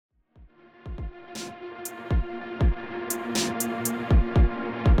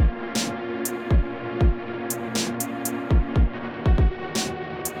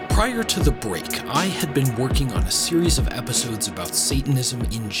Prior to the break, I had been working on a series of episodes about Satanism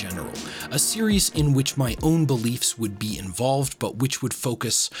in general, a series in which my own beliefs would be involved, but which would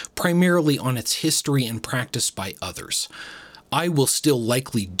focus primarily on its history and practice by others. I will still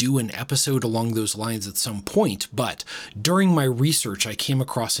likely do an episode along those lines at some point, but during my research I came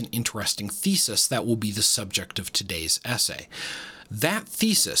across an interesting thesis that will be the subject of today's essay. That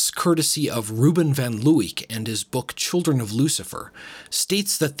thesis, courtesy of Ruben van Looyk and his book Children of Lucifer,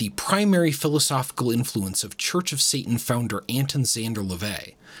 states that the primary philosophical influence of Church of Satan founder Anton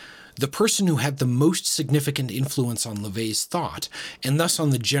LaVey, the person who had the most significant influence on LaVey's thought, and thus on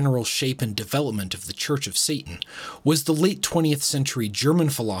the general shape and development of the Church of Satan, was the late 20th century German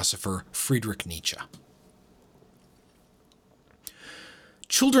philosopher Friedrich Nietzsche.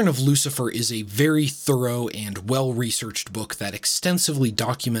 Children of Lucifer is a very thorough and well-researched book that extensively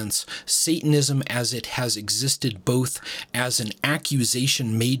documents Satanism as it has existed both as an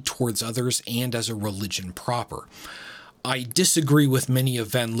accusation made towards others and as a religion proper. I disagree with many of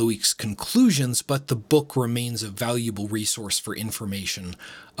van Looyk's conclusions, but the book remains a valuable resource for information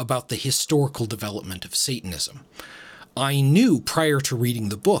about the historical development of Satanism. I knew prior to reading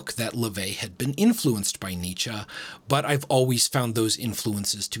the book that LaVey had been influenced by Nietzsche, but I've always found those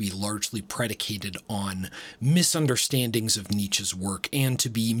influences to be largely predicated on misunderstandings of Nietzsche's work and to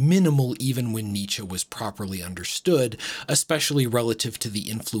be minimal even when Nietzsche was properly understood, especially relative to the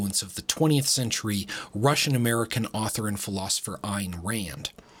influence of the 20th century Russian-American author and philosopher Ayn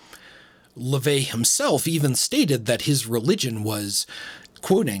Rand. LaVey himself even stated that his religion was,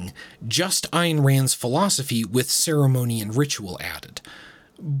 quoting, just Ayn Rand's philosophy with ceremony and ritual added.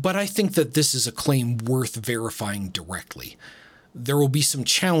 But I think that this is a claim worth verifying directly. There will be some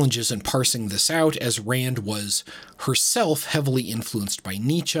challenges in parsing this out, as Rand was herself heavily influenced by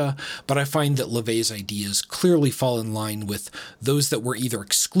Nietzsche, but I find that LaVey's ideas clearly fall in line with those that were either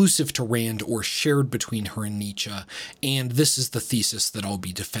exclusive to Rand or shared between her and Nietzsche, and this is the thesis that I'll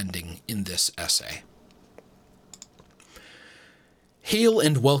be defending in this essay. Hail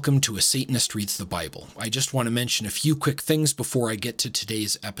and welcome to A Satanist Reads the Bible. I just want to mention a few quick things before I get to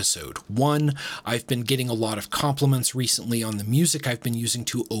today's episode. One, I've been getting a lot of compliments recently on the music I've been using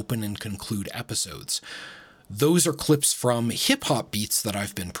to open and conclude episodes. Those are clips from hip-hop beats that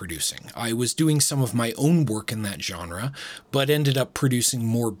I've been producing. I was doing some of my own work in that genre, but ended up producing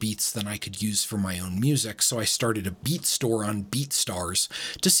more beats than I could use for my own music, so I started a beat store on BeatStars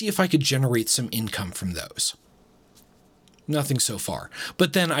to see if I could generate some income from those. Nothing so far,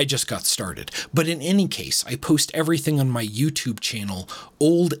 but then I just got started. But in any case, I post everything on my YouTube channel,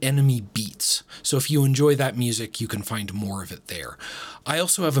 Old Enemy Beats, so if you enjoy that music, you can find more of it there. I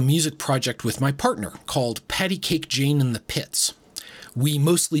also have a music project with my partner called Patty Cake Jane and the Pits. We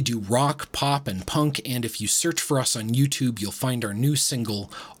mostly do rock, pop, and punk, and if you search for us on YouTube, you'll find our new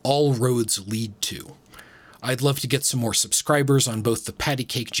single, All Roads Lead To. I'd love to get some more subscribers on both the Patty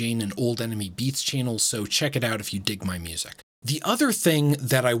Cake Jane and Old Enemy Beats channels, so check it out if you dig my music. The other thing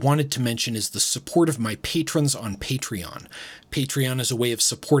that I wanted to mention is the support of my patrons on Patreon. Patreon is a way of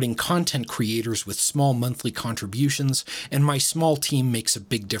supporting content creators with small monthly contributions, and my small team makes a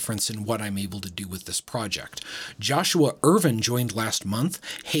big difference in what I'm able to do with this project. Joshua Irvin joined last month.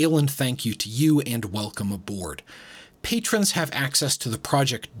 Hail and thank you to you, and welcome aboard. Patrons have access to the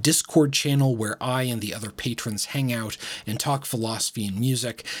project Discord channel where I and the other patrons hang out and talk philosophy and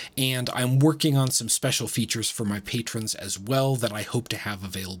music, and I'm working on some special features for my patrons as well that I hope to have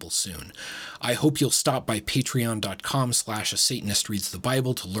available soon. I hope you'll stop by patreon.com/A Satanist Reads the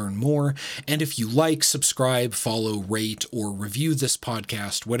Bible to learn more, and if you like, subscribe, follow, rate, or review this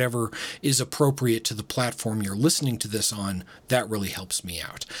podcast, whatever is appropriate to the platform you're listening to this on, that really helps me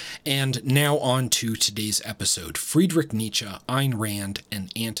out. And now on to today's episode, Friedrich Nietzsche, Ayn Rand, and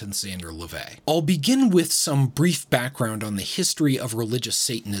Anton LaVey. I'll begin with some brief background on the history of religious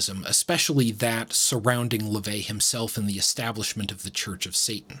Satanism, especially that surrounding LaVey himself and the establishment of the Church of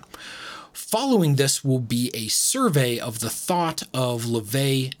Satan. Following this will be a survey of the thought of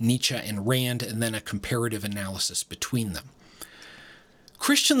LaVey, Nietzsche, and Rand, and then a comparative analysis between them.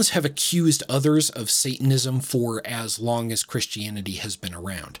 Christians have accused others of Satanism for as long as Christianity has been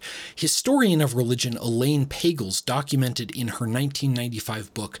around. Historian of religion Elaine Pagels documented in her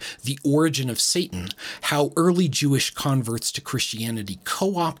 1995 book, The Origin of Satan, how early Jewish converts to Christianity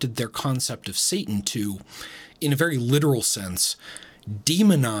co-opted their concept of Satan to, in a very literal sense,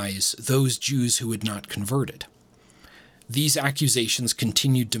 demonize those Jews who had not converted. These accusations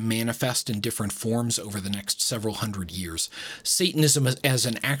continued to manifest in different forms over the next several hundred years. Satanism as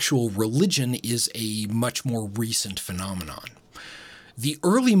an actual religion is a much more recent phenomenon. The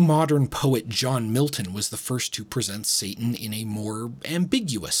early modern poet John Milton was the first to present Satan in a more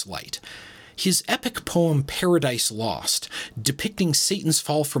ambiguous light. His epic poem Paradise Lost, depicting Satan's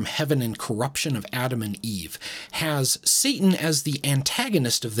fall from heaven and corruption of Adam and Eve, has Satan as the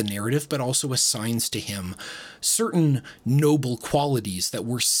antagonist of the narrative, but also assigns to him certain noble qualities that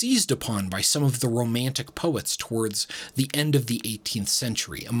were seized upon by some of the Romantic poets towards the end of the 18th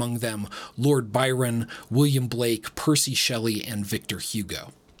century, among them Lord Byron, William Blake, Percy Shelley, and Victor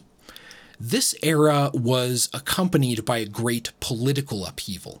Hugo. This era was accompanied by a great political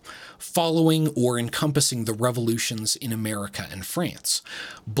upheaval, following or encompassing the revolutions in America and France.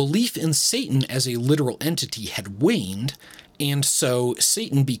 Belief in Satan as a literal entity had waned, and so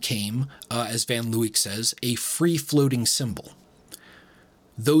Satan became, as Van Leeuwenhoek says, a free-floating symbol.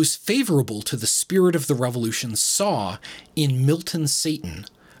 Those favorable to the spirit of the revolution saw in Milton's Satan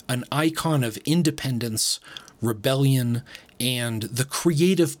an icon of independence, rebellion, and the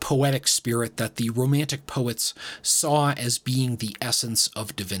creative poetic spirit that the Romantic poets saw as being the essence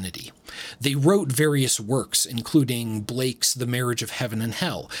of divinity. They wrote various works, including Blake's The Marriage of Heaven and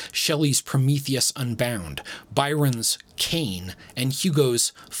Hell, Shelley's Prometheus Unbound, Byron's Cain, and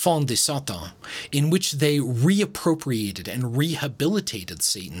Hugo's Fin de Satan, in which they reappropriated and rehabilitated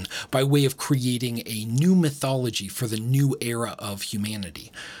Satan by way of creating a new mythology for the new era of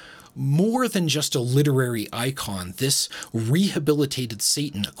humanity. More than just a literary icon, this rehabilitated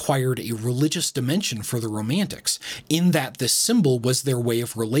Satan acquired a religious dimension for the Romantics, in that this symbol was their way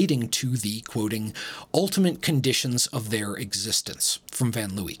of relating to the, quoting, ultimate conditions of their existence, from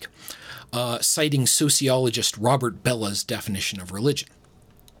Van Leeuwenhoek, citing sociologist Robert Bella's definition of religion.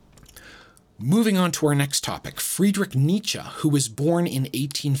 Moving on to our next topic, Friedrich Nietzsche, who was born in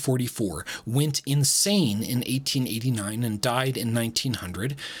 1844, went insane in 1889, and died in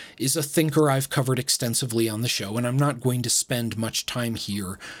 1900, is a thinker I've covered extensively on the show, and I'm not going to spend much time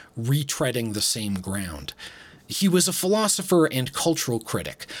here retreading the same ground. He was a philosopher and cultural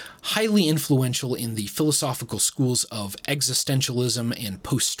critic, highly influential in the philosophical schools of existentialism and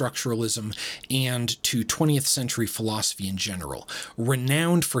post-structuralism, and to 20th century philosophy in general,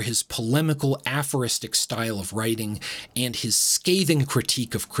 renowned for his polemical, aphoristic style of writing and his scathing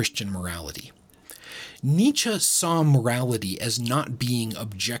critique of Christian morality. Nietzsche saw morality as not being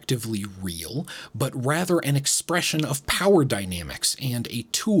objectively real, but rather an expression of power dynamics and a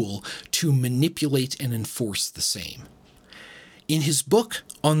tool to manipulate and enforce the same. In his book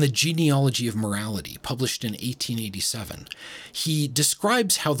On the Genealogy of Morality, published in 1887, he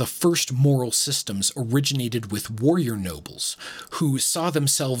describes how the first moral systems originated with warrior nobles, who saw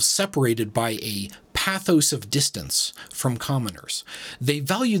themselves separated by a pathos of distance from commoners. They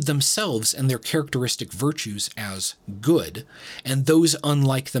valued themselves and their characteristic virtues as good, and those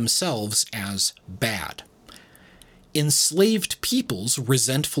unlike themselves as bad. Enslaved peoples,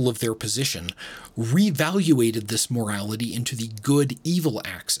 resentful of their position, revaluated this morality into the good-evil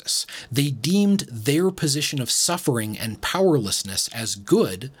axis. They deemed their position of suffering and powerlessness as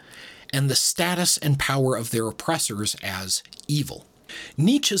good, and the status and power of their oppressors as evil.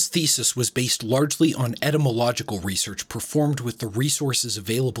 Nietzsche's thesis was based largely on etymological research performed with the resources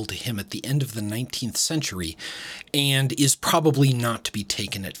available to him at the end of the 19th century, and is probably not to be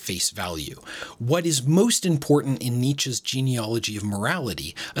taken at face value. What is most important in Nietzsche's genealogy of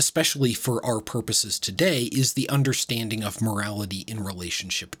morality, especially for our purposes today, is the understanding of morality in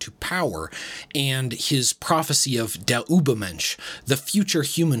relationship to power, and his prophecy of der Übermensch, the future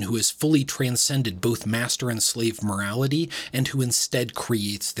human who has fully transcended both master and slave morality, and who instead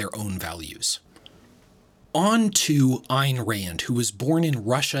creates their own values. On to Ayn Rand, who was born in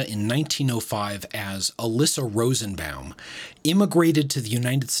Russia in 1905 as Alyssa Rosenbaum, immigrated to the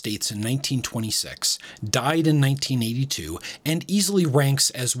United States in 1926, died in 1982, and easily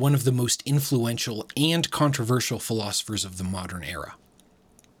ranks as one of the most influential and controversial philosophers of the modern era.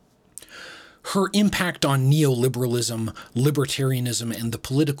 Her impact on neoliberalism, libertarianism, and the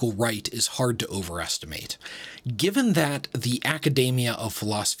political right is hard to overestimate. Given that the academia of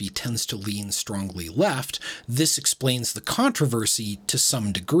philosophy tends to lean strongly left, this explains the controversy to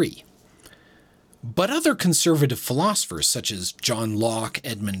some degree. But other conservative philosophers such as John Locke,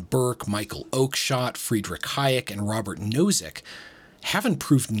 Edmund Burke, Michael Oakeshott, Friedrich Hayek, and Robert Nozick haven't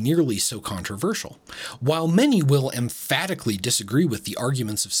proved nearly so controversial. While many will emphatically disagree with the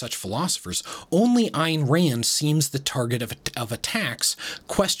arguments of such philosophers, only Ayn Rand seems the target of attacks,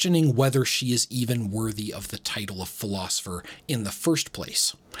 questioning whether she is even worthy of the title of philosopher in the first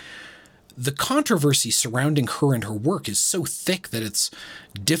place. The controversy surrounding her and her work is so thick that it's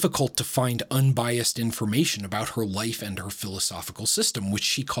difficult to find unbiased information about her life and her philosophical system, which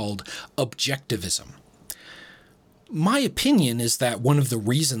she called objectivism. My opinion is that one of the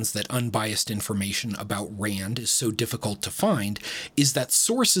reasons that unbiased information about Rand is so difficult to find is that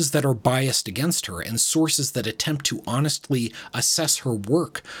sources that are biased against her and sources that attempt to honestly assess her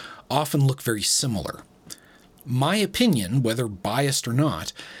work often look very similar. My opinion, whether biased or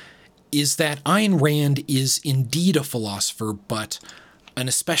not, is that Ayn Rand is indeed a philosopher, but an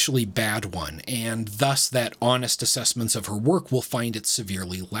especially bad one, and thus that honest assessments of her work will find it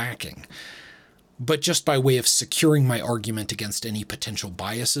severely lacking. But just by way of securing my argument against any potential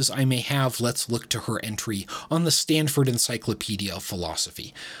biases I may have, let's look to her entry on the Stanford Encyclopedia of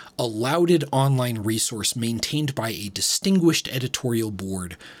Philosophy, a lauded online resource maintained by a distinguished editorial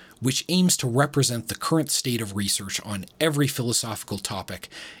board which aims to represent the current state of research on every philosophical topic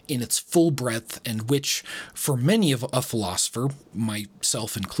in its full breadth, and which, for many of a philosopher,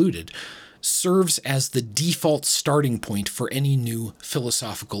 myself included, serves as the default starting point for any new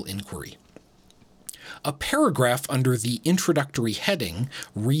philosophical inquiry. A paragraph under the introductory heading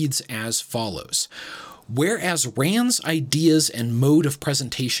reads as follows: Whereas Rand's ideas and mode of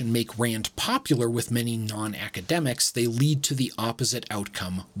presentation make Rand popular with many non-academics, they lead to the opposite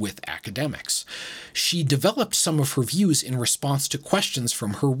outcome with academics. She developed some of her views in response to questions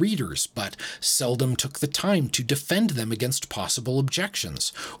from her readers, but seldom took the time to defend them against possible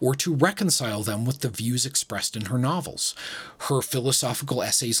objections, or to reconcile them with the views expressed in her novels. Her philosophical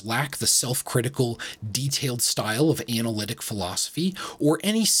essays lack the self-critical, detailed style of analytic philosophy, or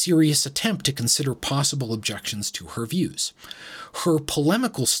any serious attempt to consider possible objections to her views. Her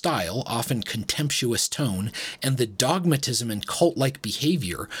polemical style, often contemptuous tone, and the dogmatism and cult-like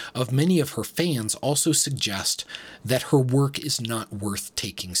behavior of many of her fans also suggest that her work is not worth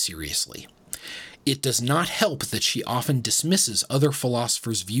taking seriously. It does not help that she often dismisses other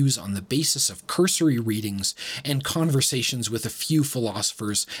philosophers' views on the basis of cursory readings and conversations with a few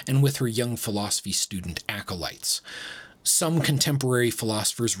philosophers and with her young philosophy student acolytes. Some contemporary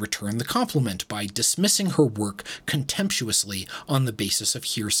philosophers return the compliment by dismissing her work contemptuously on the basis of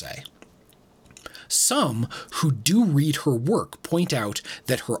hearsay. Some who do read her work point out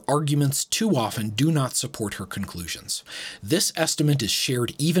that her arguments too often do not support her conclusions. This estimate is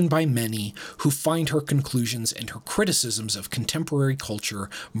shared even by many who find her conclusions and her criticisms of contemporary culture,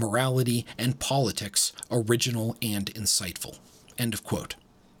 morality, and politics original and insightful. End of quote.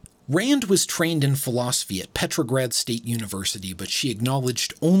 Rand was trained in philosophy at Petrograd State University, but she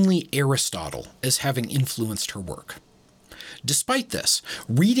acknowledged only Aristotle as having influenced her work. Despite this,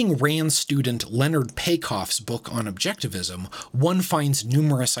 reading Rand's student Leonard Peikoff's book on objectivism, one finds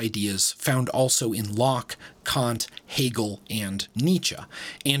numerous ideas found also in Locke, Kant, Hegel, and Nietzsche,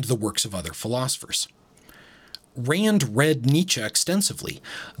 and the works of other philosophers. Rand read Nietzsche extensively.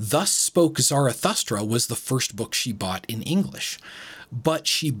 Thus Spoke Zarathustra was the first book she bought in English. But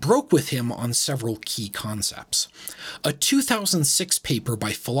she broke with him on several key concepts. A 2006 paper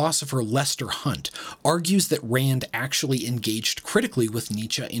by philosopher Lester Hunt argues that Rand actually engaged critically with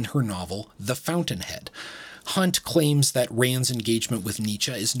Nietzsche in her novel The Fountainhead. Hunt claims that Rand's engagement with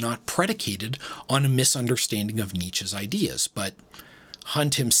Nietzsche is not predicated on a misunderstanding of Nietzsche's ideas, but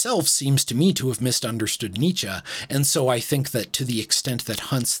Hunt himself seems to me to have misunderstood Nietzsche, and so I think that to the extent that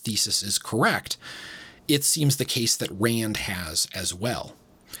Hunt's thesis is correct, it seems the case that Rand has as well.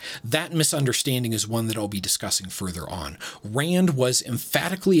 That misunderstanding is one that I'll be discussing further on. Rand was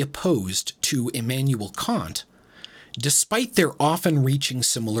emphatically opposed to Immanuel Kant, despite their often reaching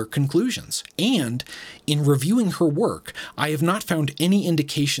similar conclusions. And in reviewing her work, I have not found any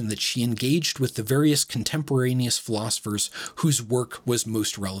indication that she engaged with the various contemporaneous philosophers whose work was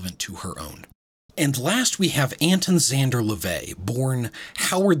most relevant to her own. And last we have Anton Szandor LaVey, born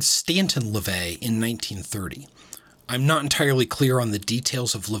Howard Stanton LaVey in 1930. I'm not entirely clear on the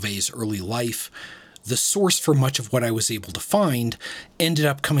details of LaVey's early life. The source for much of what I was able to find ended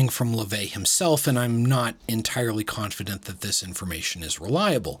up coming from LaVey himself, and I'm not entirely confident that this information is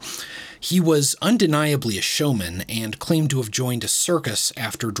reliable. He was undeniably a showman and claimed to have joined a circus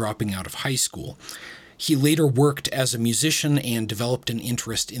after dropping out of high school. He later worked as a musician and developed an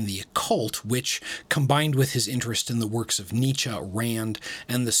interest in the occult, which, combined with his interest in the works of Nietzsche, Rand,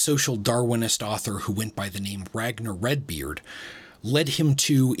 and the social Darwinist author who went by the name Ragnar Redbeard, led him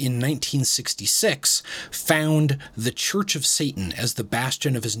to, in 1966, found the Church of Satan as the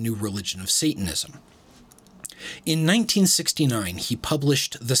bastion of his new religion of Satanism. In 1969, he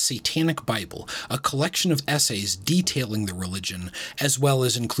published The Satanic Bible, a collection of essays detailing the religion, as well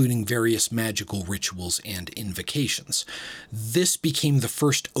as including various magical rituals and invocations. This became the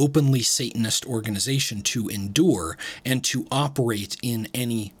first openly Satanist organization to endure and to operate in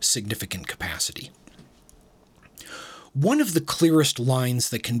any significant capacity. One of the clearest lines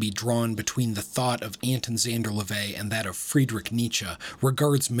that can be drawn between the thought of Anton Szandor LaVey and that of Friedrich Nietzsche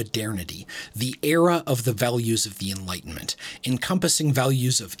regards modernity, the era of the values of the Enlightenment, encompassing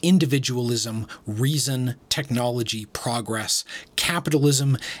values of individualism, reason, technology, progress,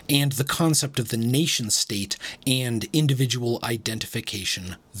 capitalism, and the concept of the nation-state and individual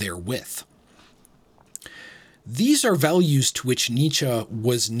identification therewith. These are values to which Nietzsche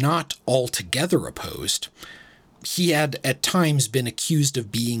was not altogether opposed. He had at times been accused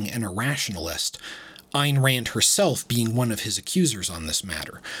of being an irrationalist, Ayn Rand herself being one of his accusers on this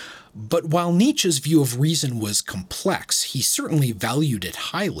matter. But while Nietzsche's view of reason was complex, he certainly valued it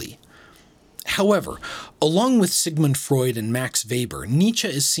highly. However, along with Sigmund Freud and Max Weber, Nietzsche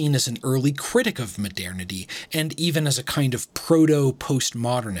is seen as an early critic of modernity and even as a kind of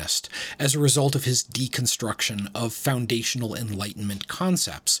proto-postmodernist as a result of his deconstruction of foundational Enlightenment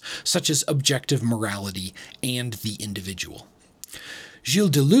concepts, such as objective morality and the individual.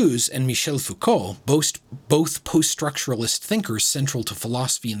 Gilles Deleuze and Michel Foucault, both post-structuralist thinkers central to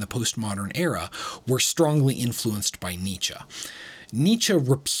philosophy in the postmodern era, were strongly influenced by Nietzsche. Nietzsche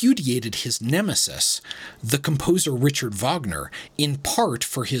repudiated his nemesis, the composer Richard Wagner, in part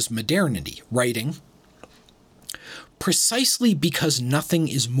for his modernity, writing, "Precisely because nothing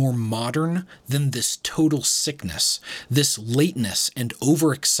is more modern than this total sickness, this lateness and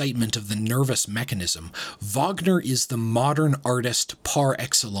overexcitement of the nervous mechanism, Wagner is the modern artist par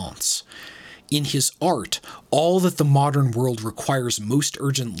excellence. In his art, all that the modern world requires most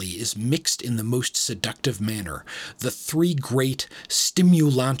urgently is mixed in the most seductive manner, the three great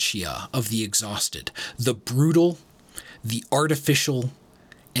stimulantia of the exhausted, the brutal, the artificial,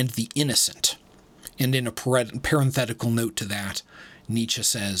 and the innocent." And in a parenthetical note to that, Nietzsche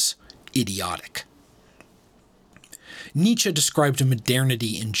says, idiotic. Nietzsche described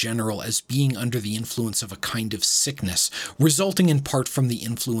modernity in general as being under the influence of a kind of sickness, resulting in part from the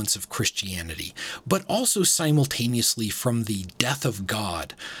influence of Christianity, but also simultaneously from the death of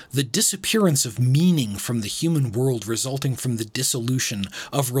God, the disappearance of meaning from the human world resulting from the dissolution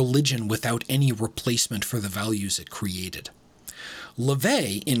of religion without any replacement for the values it created.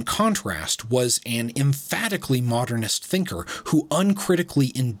 LaVey, in contrast, was an emphatically modernist thinker who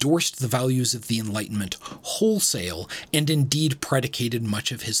uncritically endorsed the values of the Enlightenment wholesale and indeed predicated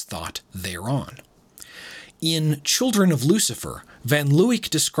much of his thought thereon. In Children of Lucifer, Van Leeuwenhoek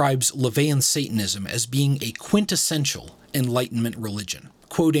describes LaVeyan Satanism as being a quintessential Enlightenment religion,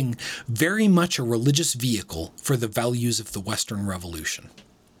 quoting, "very much a religious vehicle for the values of the Western Revolution."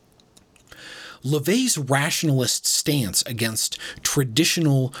 LaVey's rationalist stance against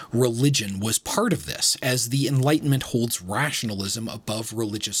traditional religion was part of this, as the Enlightenment holds rationalism above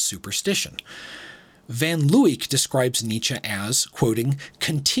religious superstition. Van Leeuwenhoek describes Nietzsche as, quoting,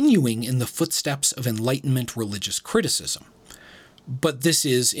 "continuing in the footsteps of Enlightenment religious criticism." But this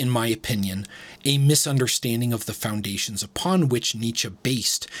is, in my opinion, a misunderstanding of the foundations upon which Nietzsche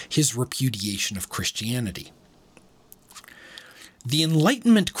based his repudiation of Christianity. The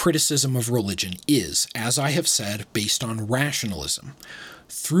Enlightenment criticism of religion is, as I have said, based on rationalism.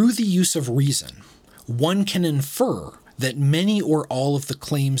 Through the use of reason, one can infer that many or all of the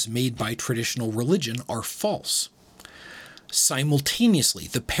claims made by traditional religion are false. Simultaneously,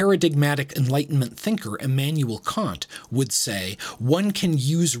 the paradigmatic Enlightenment thinker Immanuel Kant would say one can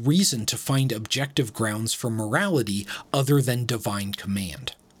use reason to find objective grounds for morality other than divine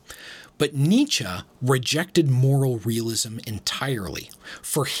command. But Nietzsche rejected moral realism entirely.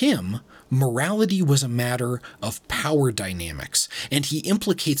 For him, morality was a matter of power dynamics, and he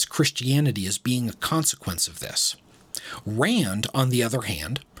implicates Christianity as being a consequence of this. Rand, on the other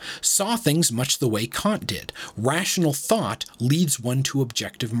hand, saw things much the way Kant did. Rational thought leads one to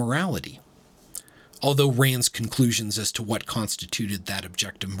objective morality. Although Rand's conclusions as to what constituted that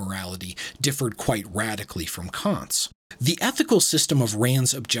objective morality differed quite radically from Kant's. The ethical system of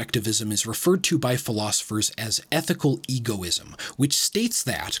Rand's objectivism is referred to by philosophers as ethical egoism, which states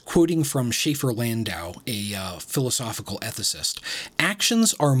that, quoting from Schaefer-Landau, a philosophical ethicist,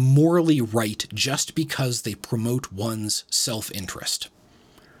 actions are morally right just because they promote one's self-interest.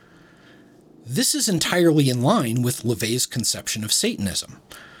 This is entirely in line with LaVey's conception of Satanism.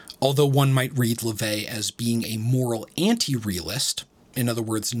 Although one might read LaVey as being a moral anti-realist, in other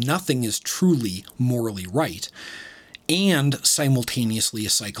words, nothing is truly morally right, and simultaneously a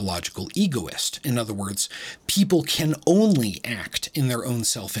psychological egoist. In other words, people can only act in their own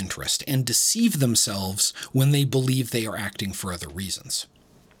self-interest and deceive themselves when they believe they are acting for other reasons.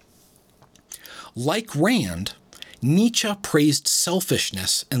 Like Rand, Nietzsche praised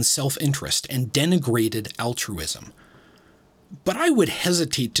selfishness and self-interest and denigrated altruism. But I would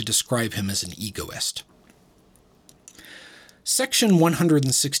hesitate to describe him as an egoist. Section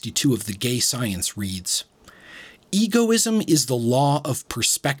 162 of the Gay Science reads, "Egoism is the law of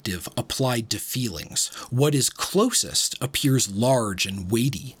perspective applied to feelings. What is closest appears large and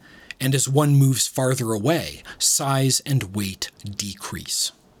weighty, and as one moves farther away, size and weight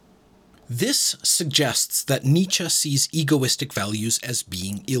decrease." This suggests that Nietzsche sees egoistic values as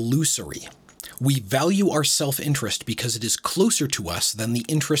being illusory. We value our self-interest because it is closer to us than the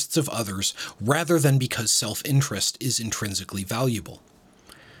interests of others, rather than because self-interest is intrinsically valuable.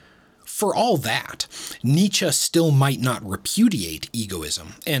 For all that, Nietzsche still might not repudiate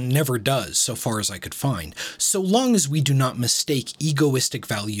egoism, and never does, so far as I could find, so long as we do not mistake egoistic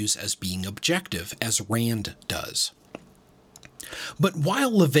values as being objective, as Rand does. But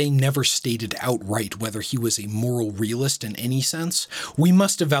while LaVey never stated outright whether he was a moral realist in any sense, we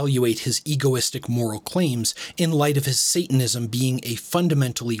must evaluate his egoistic moral claims in light of his Satanism being a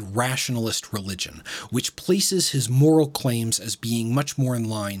fundamentally rationalist religion, which places his moral claims as being much more in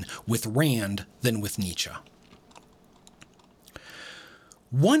line with Rand than with Nietzsche.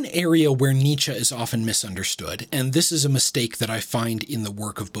 One area where Nietzsche is often misunderstood, and this is a mistake that I find in the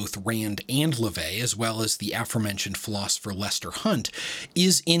work of both Rand and LaVey, as well as the aforementioned philosopher Lester Hunt,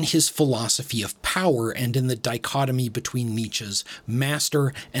 is in his philosophy of power and in the dichotomy between Nietzsche's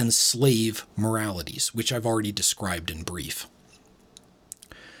master and slave moralities, which I've already described in brief.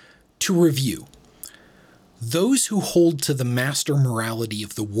 To review, those who hold to the master morality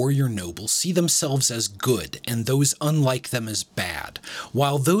of the warrior noble see themselves as good and those unlike them as bad,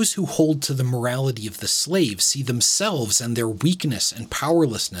 while those who hold to the morality of the slave see themselves and their weakness and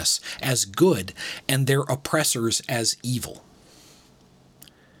powerlessness as good and their oppressors as evil.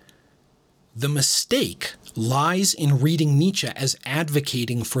 The mistake lies in reading Nietzsche as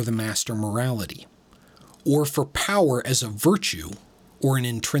advocating for the master morality, or for power as a virtue or an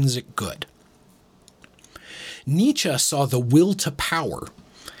intrinsic good. Nietzsche saw the will to power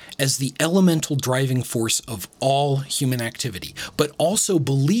as the elemental driving force of all human activity, but also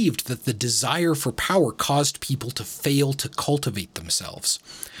believed that the desire for power caused people to fail to cultivate themselves.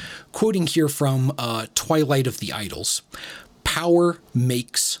 Quoting here from Twilight of the Idols, "Power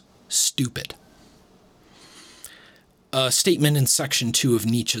makes stupid." A statement in Section 2 of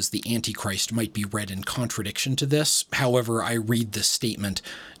Nietzsche's The Antichrist might be read in contradiction to this. However, I read this statement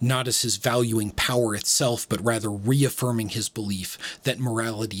not as his valuing power itself, but rather reaffirming his belief that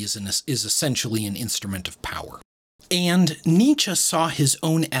morality is essentially an instrument of power. And Nietzsche saw his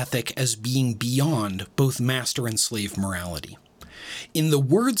own ethic as being beyond both master and slave morality. In the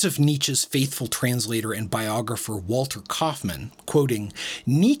words of Nietzsche's faithful translator and biographer Walter Kaufmann, quoting,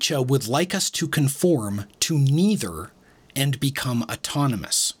 "Nietzsche would like us to conform to neither and become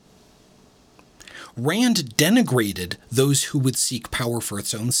autonomous." Rand denigrated those who would seek power for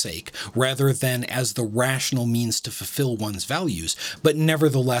its own sake, rather than as the rational means to fulfill one's values, but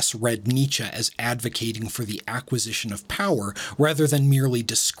nevertheless read Nietzsche as advocating for the acquisition of power, rather than merely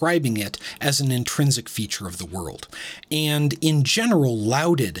describing it as an intrinsic feature of the world, and in general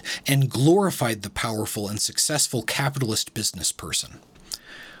lauded and glorified the powerful and successful capitalist business person.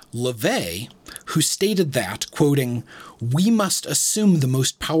 LaVey, who stated that, quoting, "We must assume the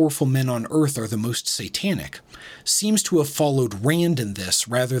most powerful men on earth are the most satanic," seems to have followed Rand in this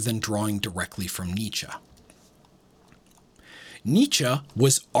rather than drawing directly from Nietzsche. Nietzsche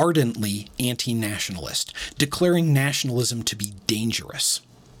was ardently anti-nationalist, declaring nationalism to be dangerous.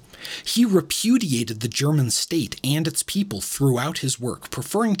 He repudiated the German state and its people throughout his work,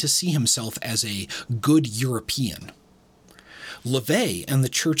 preferring to see himself as a good European. LaVey and the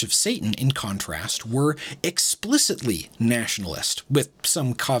Church of Satan, in contrast, were explicitly nationalist, with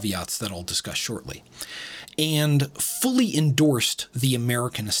some caveats that I'll discuss shortly, and fully endorsed the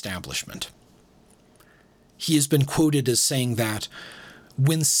American establishment. He has been quoted as saying that,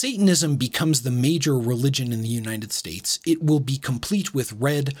 "When Satanism becomes the major religion in the United States, it will be complete with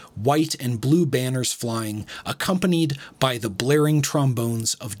red, white, and blue banners flying, accompanied by the blaring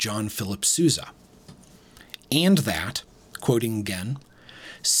trombones of John Philip Sousa." And that, quoting again,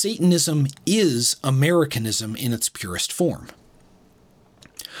 "Satanism is Americanism in its purest form."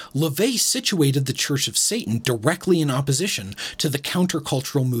 LaVey situated the Church of Satan directly in opposition to the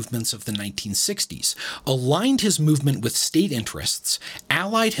countercultural movements of the 1960s, aligned his movement with state interests,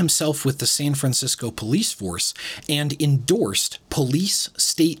 allied himself with the San Francisco police force, and endorsed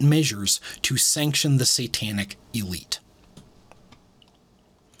police-state measures to sanction the satanic elite.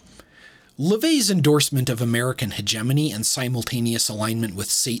 LaVey's endorsement of American hegemony and simultaneous alignment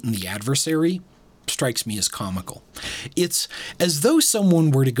with Satan the adversary strikes me as comical. It's as though someone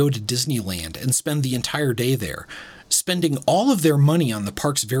were to go to Disneyland and spend the entire day there, spending all of their money on the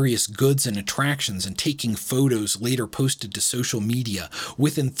park's various goods and attractions and taking photos later posted to social media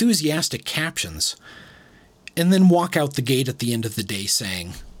with enthusiastic captions, and then walk out the gate at the end of the day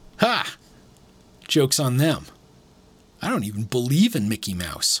saying, "Ha! Joke's on them. I don't even believe in Mickey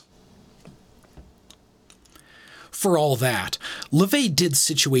Mouse." For all that, LaVey did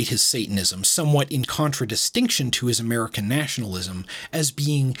situate his Satanism somewhat in contradistinction to his American nationalism as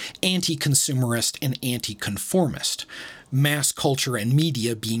being anti-consumerist and anti-conformist, mass culture and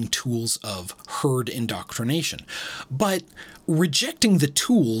media being tools of herd indoctrination. But rejecting the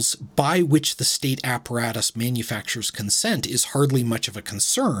tools by which the state apparatus manufactures consent is hardly much of a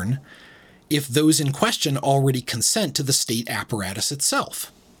concern if those in question already consent to the state apparatus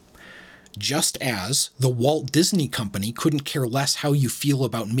itself. Just as the Walt Disney Company couldn't care less how you feel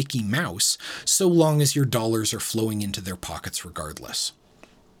about Mickey Mouse, so long as your dollars are flowing into their pockets regardless.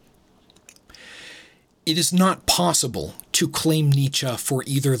 It is not possible to claim Nietzsche for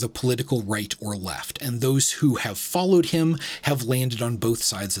either the political right or left, and those who have followed him have landed on both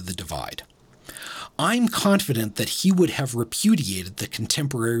sides of the divide. I'm confident that he would have repudiated the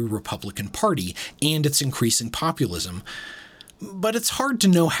contemporary Republican Party and its increasing populism, but it's hard to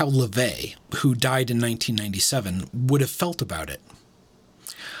know how LaVey, who died in 1997, would have felt about it.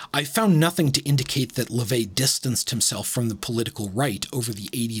 I found nothing to indicate that LaVey distanced himself from the political right over the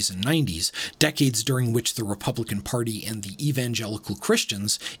 80s and 90s, decades during which the Republican Party and the evangelical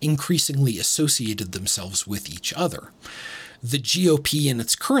Christians increasingly associated themselves with each other. The GOP in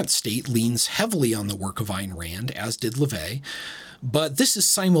its current state leans heavily on the work of Ayn Rand, as did LaVey, but this is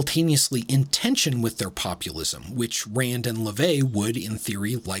simultaneously in tension with their populism, which Rand and LaVey would, in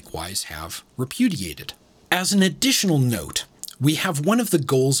theory, likewise have repudiated. As an additional note, we have one of the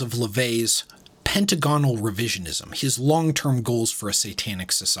goals of LaVey's pentagonal revisionism, his long-term goals for a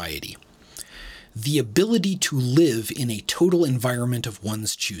satanic society: the ability to live in a total environment of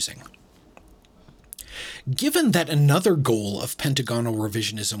one's choosing. Given that another goal of pentagonal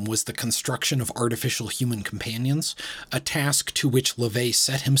revisionism was the construction of artificial human companions, a task to which LaVey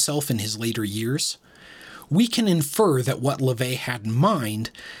set himself in his later years, we can infer that what LaVey had in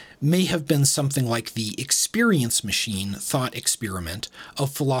mind may have been something like the experience machine thought experiment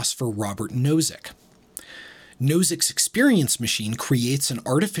of philosopher Robert Nozick. Nozick's experience machine creates an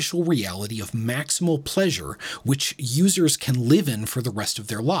artificial reality of maximal pleasure which users can live in for the rest of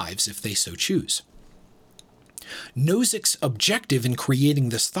their lives if they so choose. Nozick's objective in creating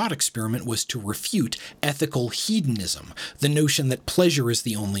this thought experiment was to refute ethical hedonism, the notion that pleasure is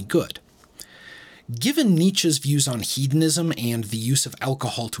the only good. Given Nietzsche's views on hedonism and the use of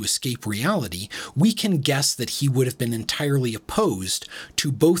alcohol to escape reality, we can guess that he would have been entirely opposed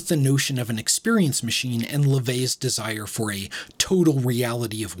to both the notion of an experience machine and LaVey's desire for a total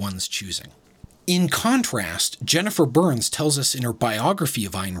reality of one's choosing. In contrast, Jennifer Burns tells us in her biography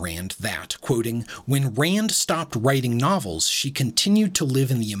of Ayn Rand that, quoting, "When Rand stopped writing novels, she continued to live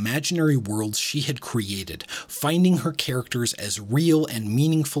in the imaginary worlds she had created, finding her characters as real and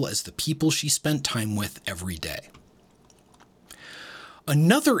meaningful as the people she spent time with every day."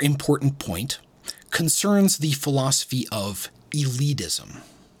 Another important point concerns the philosophy of elitism.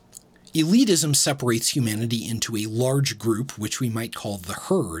 Elitism separates humanity into a large group, which we might call the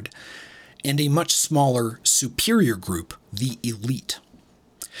herd, and a much smaller, superior group, the elite.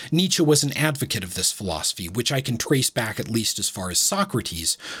 Nietzsche was an advocate of this philosophy, which I can trace back at least as far as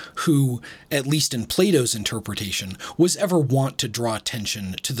Socrates, who, at least in Plato's interpretation, was ever wont to draw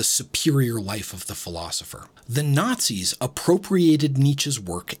attention to the superior life of the philosopher. The Nazis appropriated Nietzsche's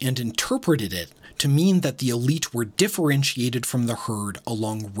work and interpreted it to mean that the elite were differentiated from the herd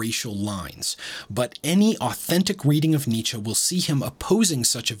along racial lines, but any authentic reading of Nietzsche will see him opposing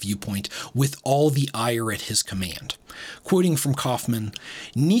such a viewpoint with all the ire at his command. Quoting from Kaufman,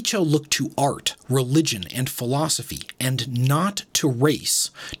 "Nietzsche looked to art, religion, and philosophy, and not to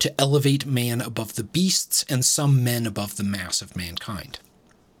race, to elevate man above the beasts and some men above the mass of mankind."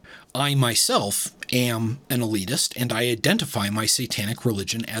 I myself am an elitist, and I identify my satanic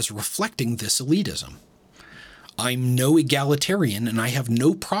religion as reflecting this elitism. I'm no egalitarian, and I have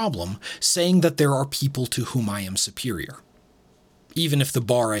no problem saying that there are people to whom I am superior. Even if the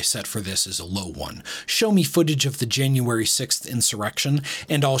bar I set for this is a low one. Show me footage of the January 6th insurrection,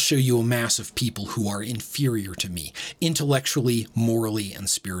 and I'll show you a mass of people who are inferior to me, intellectually, morally, and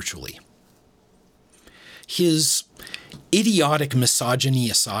spiritually. His Idiotic misogyny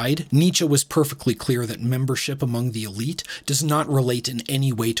aside, Nietzsche was perfectly clear that membership among the elite does not relate in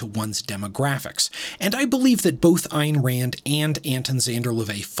any way to one's demographics, and I believe that both Ayn Rand and Anton Szandor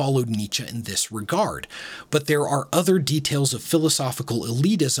LaVey followed Nietzsche in this regard. But there are other details of philosophical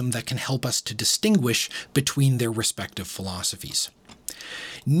elitism that can help us to distinguish between their respective philosophies.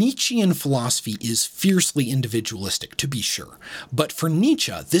 Nietzschean philosophy is fiercely individualistic, to be sure, but for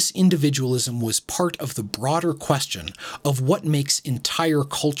Nietzsche, this individualism was part of the broader question of what makes entire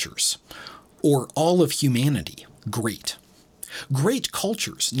cultures, or all of humanity, great. Great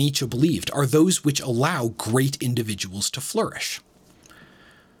cultures, Nietzsche believed, are those which allow great individuals to flourish.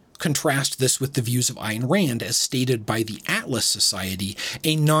 Contrast this with the views of Ayn Rand as stated by the Atlas Society,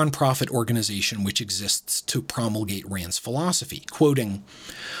 a non-profit organization which exists to promulgate Rand's philosophy, quoting,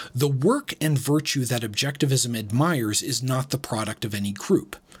 "The work and virtue that objectivism admires is not the product of any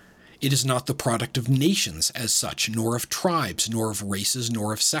group. It is not the product of nations as such, nor of tribes, nor of races,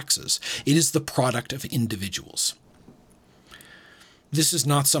 nor of sexes. It is the product of individuals." This is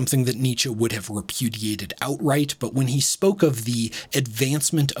not something that Nietzsche would have repudiated outright, but when he spoke of the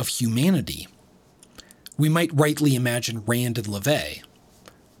advancement of humanity, we might rightly imagine Rand and LaVey,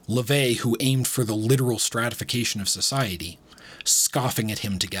 who aimed for the literal stratification of society, scoffing at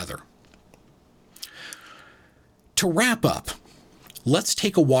him together. To wrap up, let's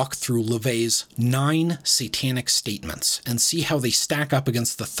take a walk through LaVey's 9 satanic statements and see how they stack up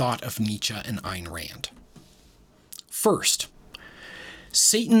against the thought of Nietzsche and Ayn Rand. First,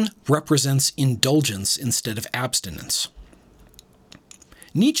 Satan represents indulgence instead of abstinence.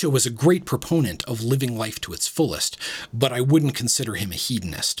 Nietzsche was a great proponent of living life to its fullest, but I wouldn't consider him a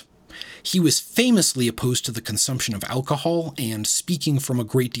hedonist. He was famously opposed to the consumption of alcohol and, speaking from a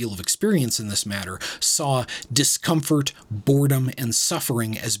great deal of experience in this matter, saw discomfort, boredom, and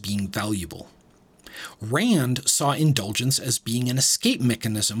suffering as being valuable. Rand saw indulgence as being an escape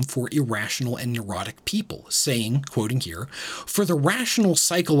mechanism for irrational and neurotic people, saying, quoting here, "For the rational,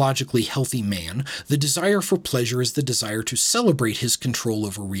 psychologically healthy man, the desire for pleasure is the desire to celebrate his control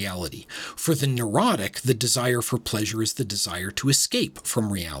over reality. For the neurotic, the desire for pleasure is the desire to escape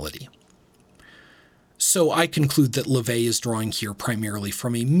from reality." So I conclude that LaVey is drawing here primarily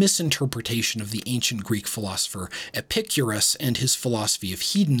from a misinterpretation of the ancient Greek philosopher Epicurus and his philosophy of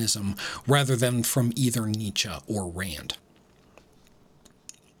hedonism, rather than from either Nietzsche or Rand.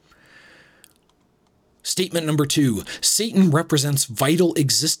 Statement number 2. Satan represents vital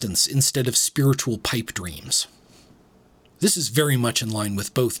existence instead of spiritual pipe dreams. This is very much in line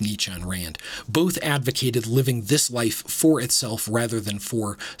with both Nietzsche and Rand. Both advocated living this life for itself rather than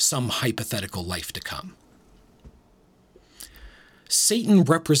for some hypothetical life to come. Satan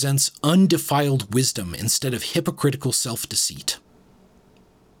represents undefiled wisdom instead of hypocritical self-deceit.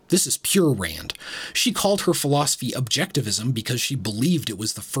 This is pure Rand. She called her philosophy objectivism because she believed it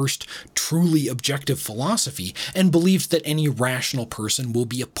was the first truly objective philosophy and believed that any rational person will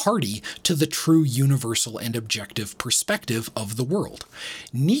be a party to the true universal and objective perspective of the world.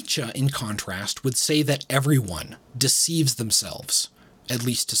 Nietzsche, in contrast, would say that everyone deceives themselves, at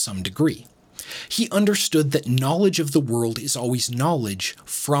least to some degree. He understood that knowledge of the world is always knowledge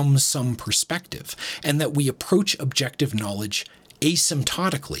from some perspective, and that we approach objective knowledge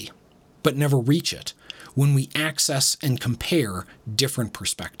asymptotically, but never reach it, when we access and compare different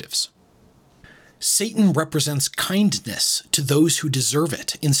perspectives. Satan represents kindness to those who deserve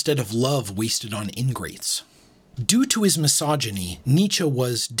it, instead of love wasted on ingrates. Due to his misogyny, Nietzsche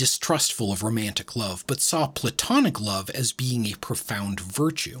was distrustful of romantic love, but saw platonic love as being a profound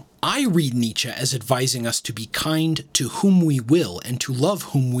virtue. I read Nietzsche as advising us to be kind to whom we will and to love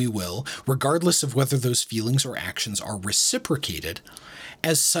whom we will, regardless of whether those feelings or actions are reciprocated,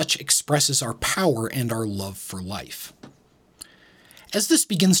 as such expresses our power and our love for life. As this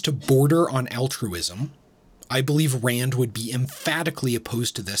begins to border on altruism, I believe Rand would be emphatically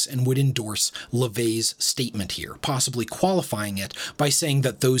opposed to this and would endorse LaVey's statement here, possibly qualifying it by saying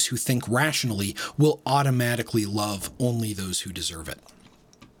that those who think rationally will automatically love only those who deserve it.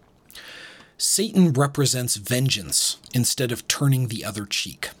 Satan represents vengeance instead of turning the other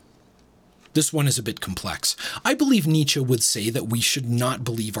cheek. This one is a bit complex. I believe Nietzsche would say that we should not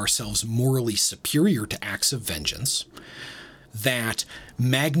believe ourselves morally superior to acts of vengeance, that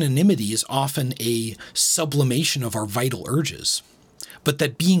magnanimity is often a sublimation of our vital urges, but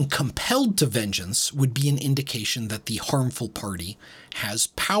that being compelled to vengeance would be an indication that the harmful party has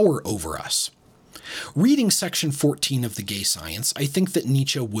power over us. Reading section 14 of The Gay Science, I think that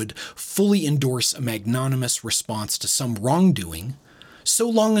Nietzsche would fully endorse a magnanimous response to some wrongdoing, so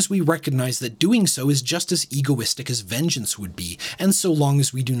long as we recognize that doing so is just as egoistic as vengeance would be, and so long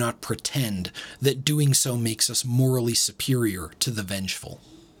as we do not pretend that doing so makes us morally superior to the vengeful.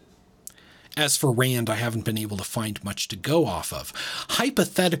 As for Rand, I haven't been able to find much to go off of.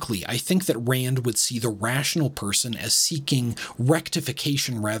 Hypothetically, I think that Rand would see the rational person as seeking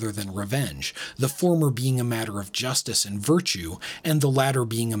rectification rather than revenge, the former being a matter of justice and virtue, and the latter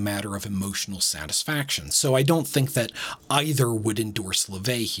being a matter of emotional satisfaction. So I don't think that either would endorse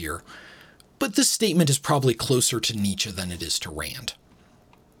LaVey here, but this statement is probably closer to Nietzsche than it is to Rand.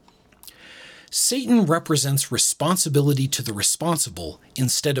 Satan represents responsibility to the responsible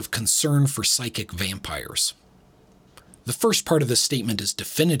instead of concern for psychic vampires. The first part of this statement is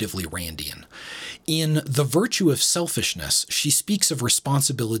definitively Randian. In The Virtue of Selfishness, she speaks of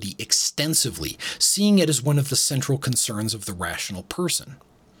responsibility extensively, seeing it as one of the central concerns of the rational person.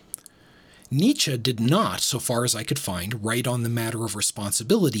 Nietzsche did not, so far as I could find, write on the matter of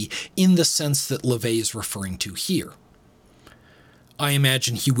responsibility in the sense that LaVey is referring to here. I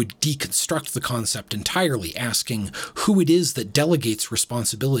imagine he would deconstruct the concept entirely, asking who it is that delegates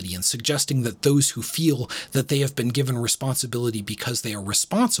responsibility and suggesting that those who feel that they have been given responsibility because they are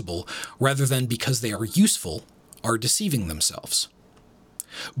responsible rather than because they are useful are deceiving themselves.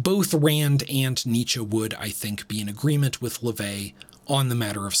 Both Rand and Nietzsche would, I think, be in agreement with LaVey on the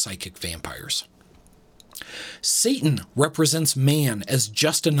matter of psychic vampires. Satan represents man as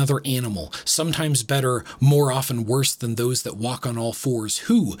just another animal, sometimes better, more often worse than those that walk on all fours,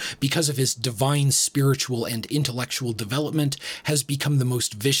 who, because of his divine spiritual and intellectual development, has become the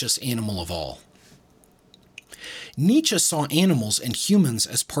most vicious animal of all. Nietzsche saw animals and humans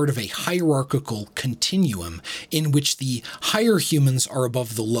as part of a hierarchical continuum in which the higher humans are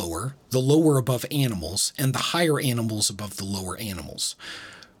above the lower above animals, and the higher animals above the lower animals.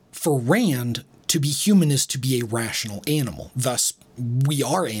 For Rand, to be human is to be a rational animal. Thus, we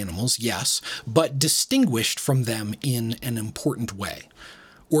are animals, yes, but distinguished from them in an important way.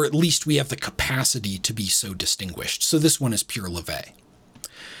 Or at least we have the capacity to be so distinguished. So this one is pure LaVey.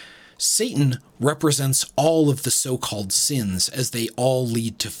 Satan represents all of the so-called sins, as they all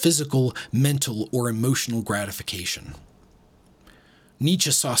lead to physical, mental, or emotional gratification.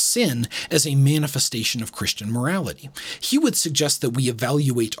 Nietzsche saw sin as a manifestation of Christian morality. He would suggest that we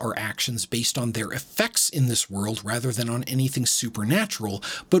evaluate our actions based on their effects in this world rather than on anything supernatural,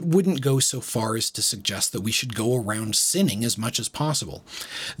 but wouldn't go so far as to suggest that we should go around sinning as much as possible.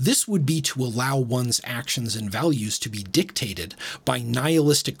 This would be to allow one's actions and values to be dictated by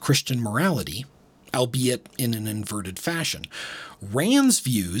nihilistic Christian morality, albeit in an inverted fashion. Rand's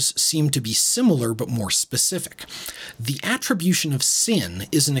views seem to be similar but more specific. The attribution of sin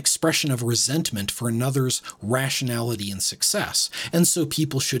is an expression of resentment for another's rationality and success, and so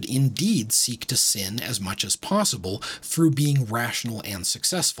people should indeed seek to sin as much as possible through being rational and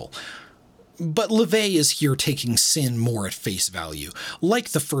successful. But LaVey is here taking sin more at face value. Like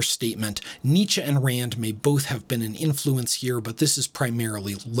the first statement, Nietzsche and Rand may both have been an influence here, but this is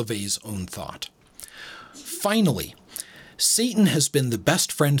primarily LaVey's own thought. Finally, Satan has been the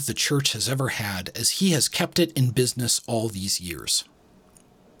best friend the church has ever had, as he has kept it in business all these years.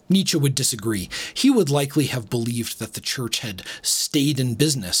 Nietzsche would disagree. He would likely have believed that the church had stayed in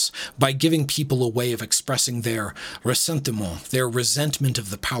business by giving people a way of expressing their ressentiment, their resentment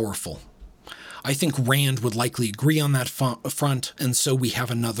of the powerful. I think Rand would likely agree on that front, and so we have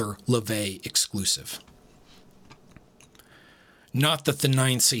another LaVey exclusive. Not that the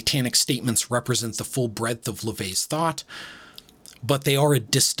 9 satanic statements represent the full breadth of LaVey's thought, but they are a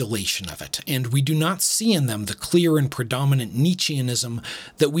distillation of it, and we do not see in them the clear and predominant Nietzscheanism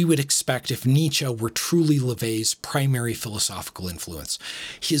that we would expect if Nietzsche were truly LaVey's primary philosophical influence.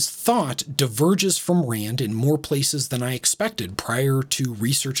 His thought diverges from Rand in more places than I expected prior to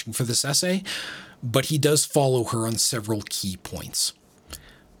researching for this essay, but he does follow her on several key points.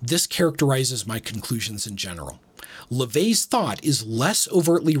 This characterizes my conclusions in general. LaVey's thought is less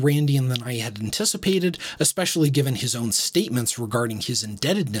overtly Randian than I had anticipated, especially given his own statements regarding his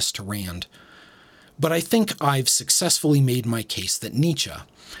indebtedness to Rand. But I think I've successfully made my case that Nietzsche,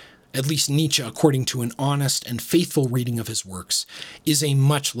 at least Nietzsche according to an honest and faithful reading of his works, is a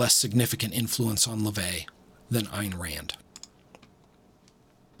much less significant influence on LaVey than Ayn Rand.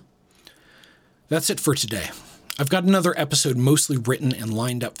 That's it for today. I've got another episode mostly written and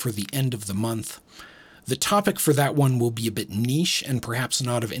lined up for the end of the month. The topic for that one will be a bit niche and perhaps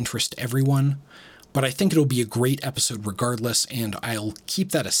not of interest to everyone, but I think it'll be a great episode regardless, and I'll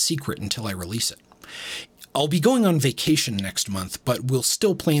keep that a secret until I release it. I'll be going on vacation next month, but we'll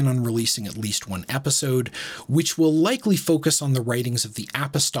still plan on releasing at least one episode, which will likely focus on the writings of the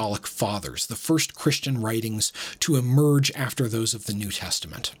Apostolic Fathers, the first Christian writings to emerge after those of the New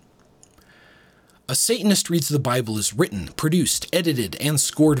Testament. A Satanist Reads the Bible is written, produced, edited, and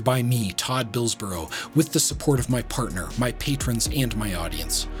scored by me, Todd Billsborough, with the support of my partner, my patrons, and my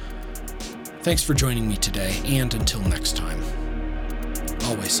audience. Thanks for joining me today, and until next time,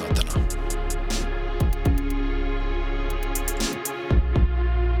 always Sadhana.